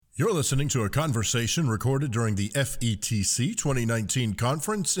You're listening to a conversation recorded during the FETC 2019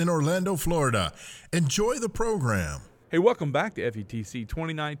 conference in Orlando, Florida. Enjoy the program. Hey, welcome back to FETC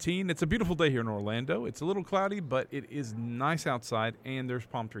 2019. It's a beautiful day here in Orlando. It's a little cloudy, but it is nice outside, and there's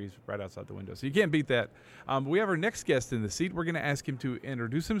palm trees right outside the window, so you can't beat that. We have our next guest in the seat. We're going to ask him to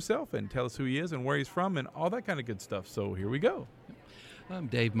introduce himself and tell us who he is and where he's from and all that kind of good stuff. So here we go. I'm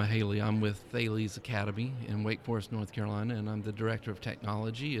Dave Mahaley. I'm with Thales Academy in Wake Forest, North Carolina, and I'm the Director of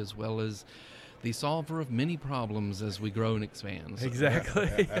Technology as well as the solver of many problems as we grow and expand. So. Exactly.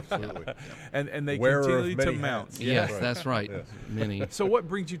 Yeah, absolutely. and they Wearer continue of to many mount. hats. Yes, right. that's right. Yes. Many. So what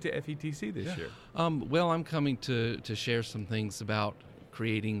brings you to FETC this year? Well, I'm coming to share some things about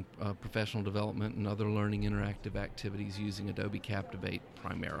creating professional development and other learning interactive activities using Adobe Captivate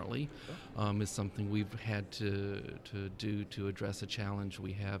primarily. Is something we've had to do to address a challenge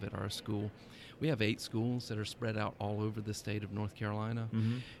we have at our school. We have 8 schools that are spread out all over the state of North Carolina.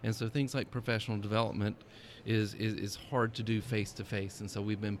 Mm-hmm. And so things like professional development is hard to do face-to-face. And so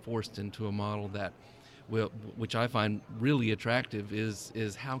we've been forced into a model that, which I find really attractive,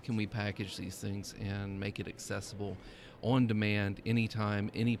 is how can we package these things and make it accessible on demand,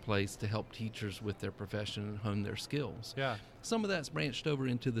 anytime, any place, to help teachers with their profession and hone their skills. Yeah. Some of that's branched over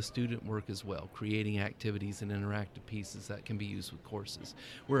into the student work as well, creating activities and interactive pieces that can be used with courses.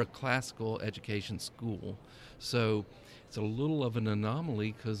 We're a classical education school, so it's a little of an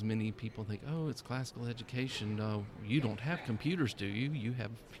anomaly because many people think, oh, it's classical education. You don't have computers, do you? You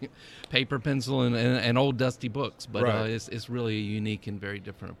have paper, pencil, and old dusty books. But right. It's really a unique and very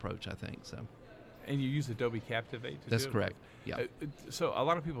different approach, I think. So. And you use Adobe Captivate to That's do it? correct. Yeah. So a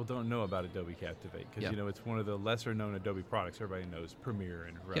lot of people don't know about Adobe Captivate because, Yep. it's one of the lesser-known Adobe products. Everybody knows Premiere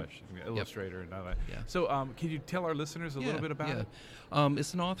and Rush, and Illustrator, and all that. Yeah. So can you tell our listeners a little bit about it?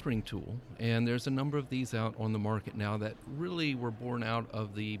 It's an authoring tool, and there's a number of these out on the market now that really were born out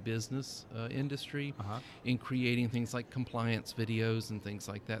of the business industry in creating things like compliance videos and things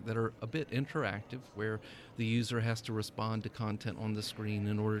like that are a bit interactive, where the user has to respond to content on the screen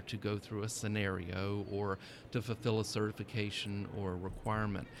in order to go through a scenario or to fulfill a certification or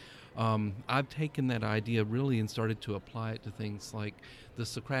requirement. I've taken that idea really and started to apply it to things like the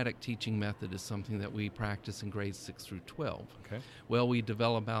Socratic teaching method is something that we practice in grades 6 through 12. Okay. Well, we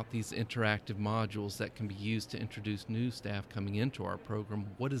develop out these interactive modules that can be used to introduce new staff coming into our program.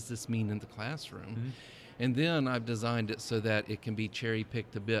 What does this mean in the classroom? Mm-hmm. And then I've designed it so that it can be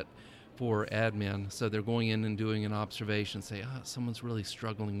cherry-picked a bit for admin, so they're going in and doing an observation, say, someone's really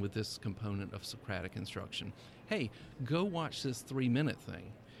struggling with this component of Socratic instruction. Hey, go watch this 3-minute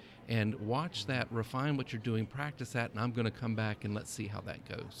thing and watch that, refine what you're doing, practice that, and I'm going to come back and let's see how that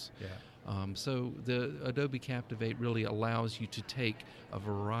goes. Yeah. So the Adobe Captivate really allows you to take a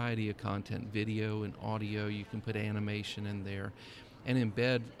variety of content, video and audio. You can put animation in there and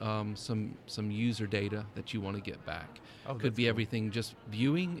embed some user data that you want to get back. Could be everything just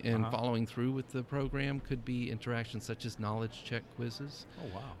viewing and following through with the program. Could be interactions such as knowledge check quizzes.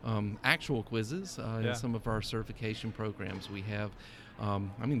 Oh, wow. Actual quizzes in some of our certification programs. We have,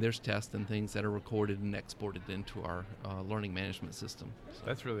 there's tests and things that are recorded and exported into our learning management system. So.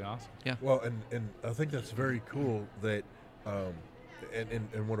 That's really awesome. Yeah. Well, and I think that's very cool that,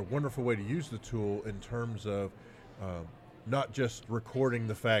 and what a wonderful way to use the tool in terms of not just recording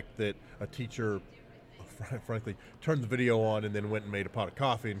the fact that a teacher, frankly, turned the video on and then went and made a pot of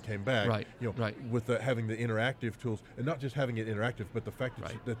coffee and came back. Right. With having the interactive tools, and not just having it interactive, but the fact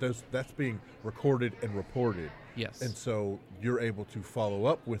that that's being recorded and reported. Yes. And so you're able to follow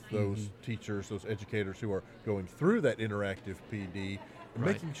up with those teachers, those educators who are going through that interactive PD, and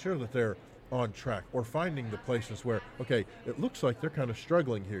making sure that they're on track, or finding the places where, okay, it looks like they're kind of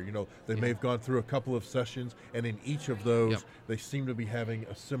struggling here. They may have gone through a couple of sessions, and in each of those, they seem to be having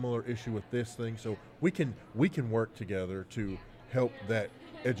a similar issue with this thing. So we can work together to help that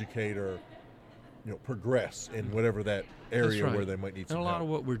educator, progress in whatever that area where they might need some help. And a lot help. of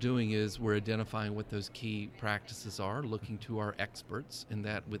what we're doing is we're identifying what those key practices are, looking to our experts in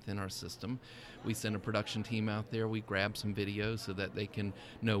that within our system. We send a production team out there, we grab some videos so that they can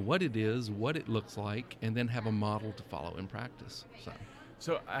know what it is, what it looks like, and then have a model to follow in practice.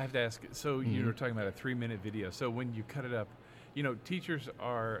 So I have to ask, you were talking about a 3-minute video. So when you cut it up, teachers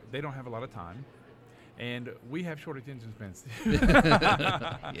they don't have a lot of time. And we have short attention spans.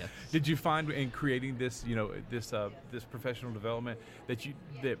 Yes. Did you find in creating this, this professional development that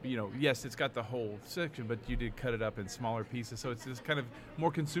yes, it's got the whole section, but you did cut it up in smaller pieces, so it's just kind of more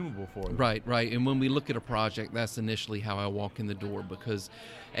consumable for them. Right. And when we look at a project, that's initially how I walk in the door, because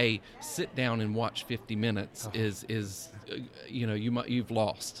sit down and watch 50 minutes is you've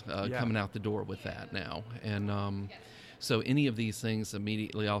lost coming out the door with that now, and So any of these things,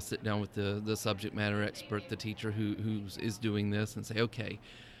 immediately I'll sit down with the subject matter expert, the teacher who is doing this, and say, okay,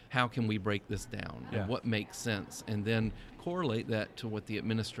 how can we break this down? Yeah. And what makes sense? And then correlate that to what the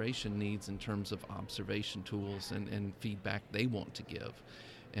administration needs in terms of observation tools and feedback they want to give.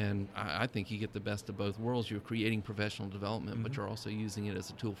 And I think you get the best of both worlds. You're creating professional development, but you're also using it as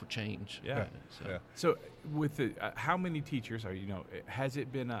a tool for change. Yeah. So with the, how many teachers are, has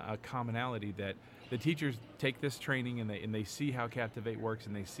it been a commonality that the teachers take this training and they see how Captivate works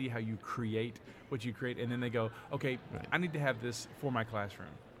and they see how you create what you create, and then they go, okay, Right. I need to have this for my classroom.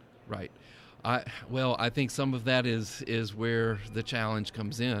 Right. I think some of that is where the challenge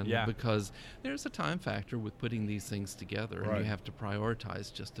comes in, because there's a time factor with putting these things together, and you have to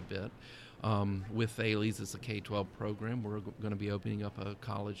prioritize just a bit. With Thales as a K-12 program, we're going to be opening up a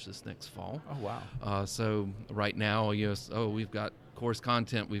college this next fall. Oh, wow. So right now, we've got course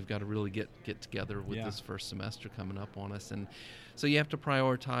content we've got to really get together with this first semester coming up on us, and so you have to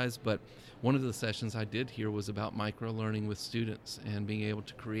prioritize. But one of the sessions I did here was about micro-learning with students and being able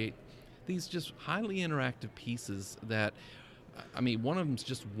to create these just highly interactive pieces that, one of them's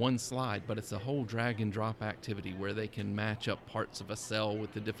just one slide, but it's a whole drag and drop activity where they can match up parts of a cell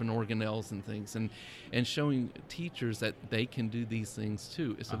with the different organelles and things, and showing teachers that they can do these things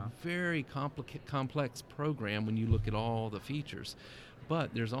too. It's a very complex program when you look at all the features,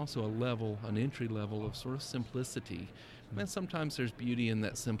 but there's also an entry level of sort of simplicity. And sometimes there's beauty in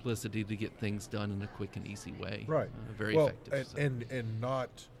that simplicity to get things done in a quick and easy way. Right. Very effective. And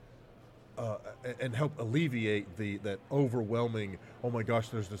not and help alleviate that overwhelming, oh my gosh,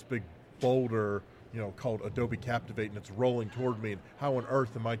 there's this big boulder, called Adobe Captivate, and it's rolling toward me, and how on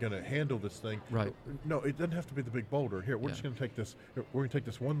earth am I going to handle this thing? Right. No, it doesn't have to be the big boulder. Here, we're just going to take this. We're going to take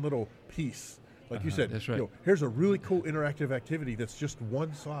this one little piece. Like you said, that's right. Here's a really cool interactive activity that's just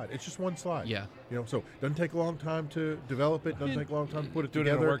one slide. It's just one slide. Yeah. So it doesn't take a long time to develop it. Doesn't take a long time to put it Do it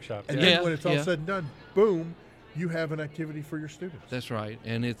together. in a workshop. And then when it's all said and done, boom, you have an activity for your students. That's right.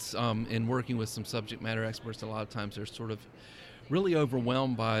 And it's in working with some subject matter experts, a lot of times they're sort of really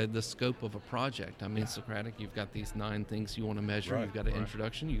overwhelmed by the scope of a project. Socratic, you've got these 9 things you want to measure. Right, You've got an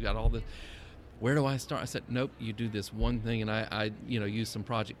introduction. You've got all the... Where do I start? I said, nope, you do this one thing, and I use some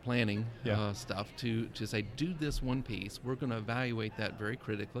project planning stuff to say, do this one piece. We're going to evaluate that very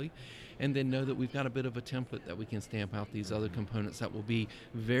critically, and then know that we've got a bit of a template that we can stamp out these other components that will be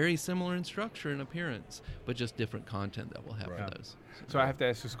very similar in structure and appearance, but just different content that we'll have for those. So I have to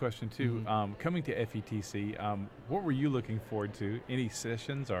ask this question too. Coming to FETC, what were you looking forward to? Any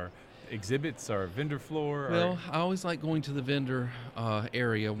sessions or exhibits or vendor floor? Well, I always like going to the vendor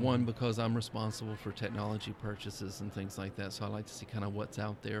area, one, because I'm responsible for technology purchases and things like that, so I like to see kind of what's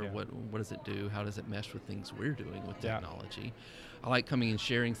out there, what does it do, how does it mesh with things we're doing with technology. I like coming and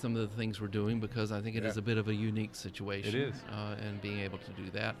sharing some of the things we're doing because I think it is a bit of a unique situation. It is. And being able to do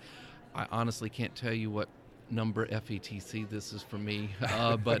that. I honestly can't tell you what number FETC this is for me,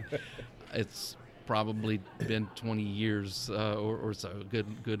 but it's probably been 20 years or so, a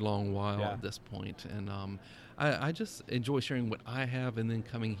good long while at this point. And I just enjoy sharing what I have, and then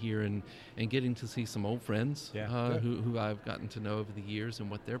coming here and getting to see some old friends who I've gotten to know over the years and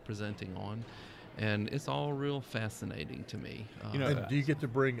what they're presenting on. And it's all real fascinating to me. And do you get to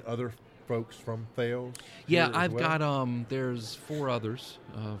bring other folks from Thales? Yeah, I've got, there's 4 others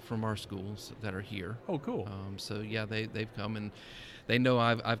from our schools that are here. Oh, cool. So yeah, they've come, and they know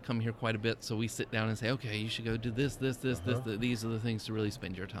I've come here quite a bit, so we sit down and say, okay, you should go do this. These are the things to really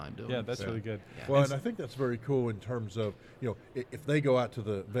spend your time doing. Yeah, that's really good. Yeah. Well, and I think that's very cool in terms of, if they go out to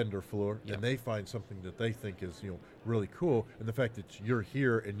the vendor floor and they find something that they think is, really cool, and the fact that you're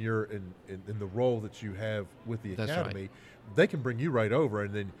here and you're in the role that you have with the academy, they can bring you right over,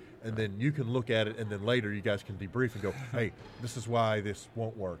 and then you can look at it, and then later you guys can debrief and go, hey, this is why this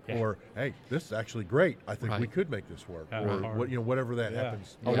won't work, or hey, this is actually great. I think we could make this work, or whatever that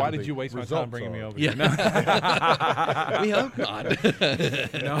happens. Or why did you waste my time bringing me over? Yeah. We hope not. We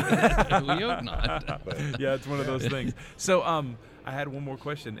hope not. Yeah, it's one of those things. So I had one more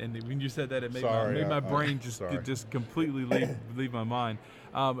question, and when you said that, it made my brain just completely leave my mind.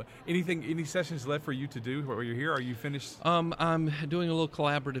 Any sessions left for you to do while you're here? Are you finished? I'm doing a little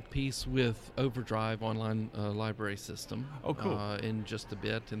collaborative piece with Overdrive online library system. Oh, cool. In just a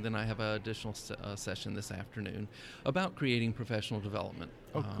bit, and then I have an additional session this afternoon about creating professional development.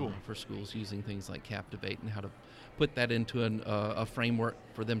 Oh, cool. For schools using things like Captivate and how to put that into a framework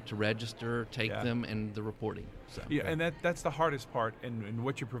for them to register, take them, and the reporting. So. Yeah, and that's the hardest part, and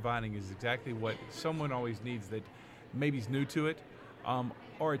what you're providing is exactly what someone always needs that maybe is new to it,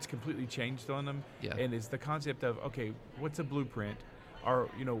 or it's completely changed on them. Yeah. And it's the concept of, okay, what's a blueprint? Or,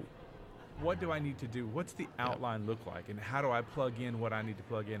 what do I need to do? What's the outline look like? And how do I plug in what I need to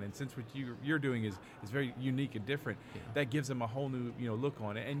plug in? And since what you're doing is very unique and different, that gives them a whole new look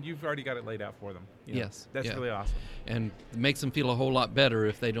on it. And you've already got it laid out for them. Yes. That's really awesome. And it makes them feel a whole lot better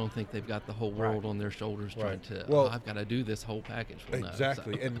if they don't think they've got the whole world on their shoulders trying to, I've got to do this whole package. Well,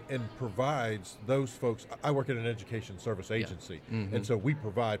 exactly. No, and provides those folks. I work at an education service agency, and so we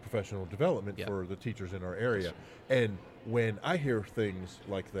provide professional development for the teachers in our area. And when I hear things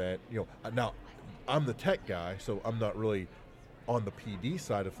like that, now I'm the tech guy, so I'm not really on the PD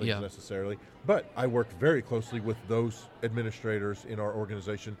side of things necessarily, but I work very closely with those administrators in our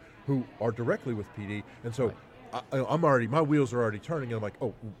organization who are directly with PD, and so my wheels are already turning, and I'm like,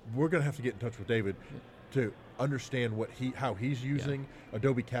 oh, we're going to have to get in touch with David to understand how he's using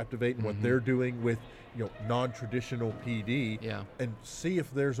Adobe Captivate and what they're doing with non-traditional PD, and see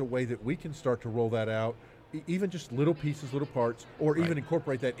if there's a way that we can start to roll that out, even just little pieces, little parts, or even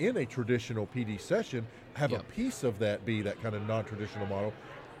incorporate that in a traditional PD session, have a piece of that be that kind of non-traditional model,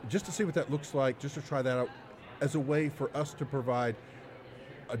 just to see what that looks like, just to try that out as a way for us to provide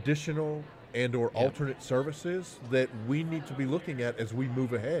additional and or alternate services that we need to be looking at as we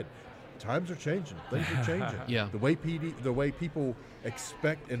move ahead. Times are changing. Things are changing. The way people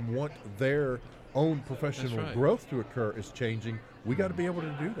expect and want their own professional growth to occur is changing. We got to be able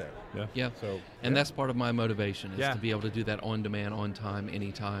to do that. And that's part of my motivation is to be able to do that on demand, on time,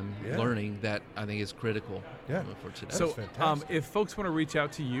 anytime learning that I think is critical for today. So if folks want to reach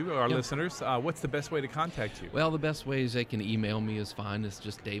out to you, our listeners, what's the best way to contact you? Well, the best way is they can email me is fine. It's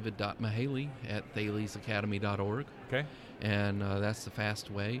just david.mahaley@thales.academy.org. Okay. And that's the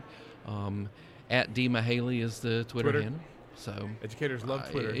fast way. At @dmahaley is the Twitter handle. So educators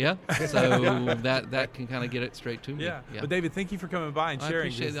love Twitter. So that can kind of get it straight to me. But David, thank you for coming by and sharing. I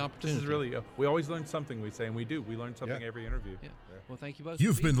appreciate the opportunity. This is really we always learn something, we say, and we do. We learn something every interview. Well, thank you both.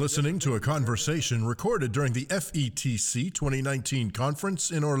 You've been listening to a conversation recorded during the FETC 2019 conference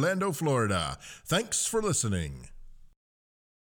in Orlando, Florida. Thanks for listening.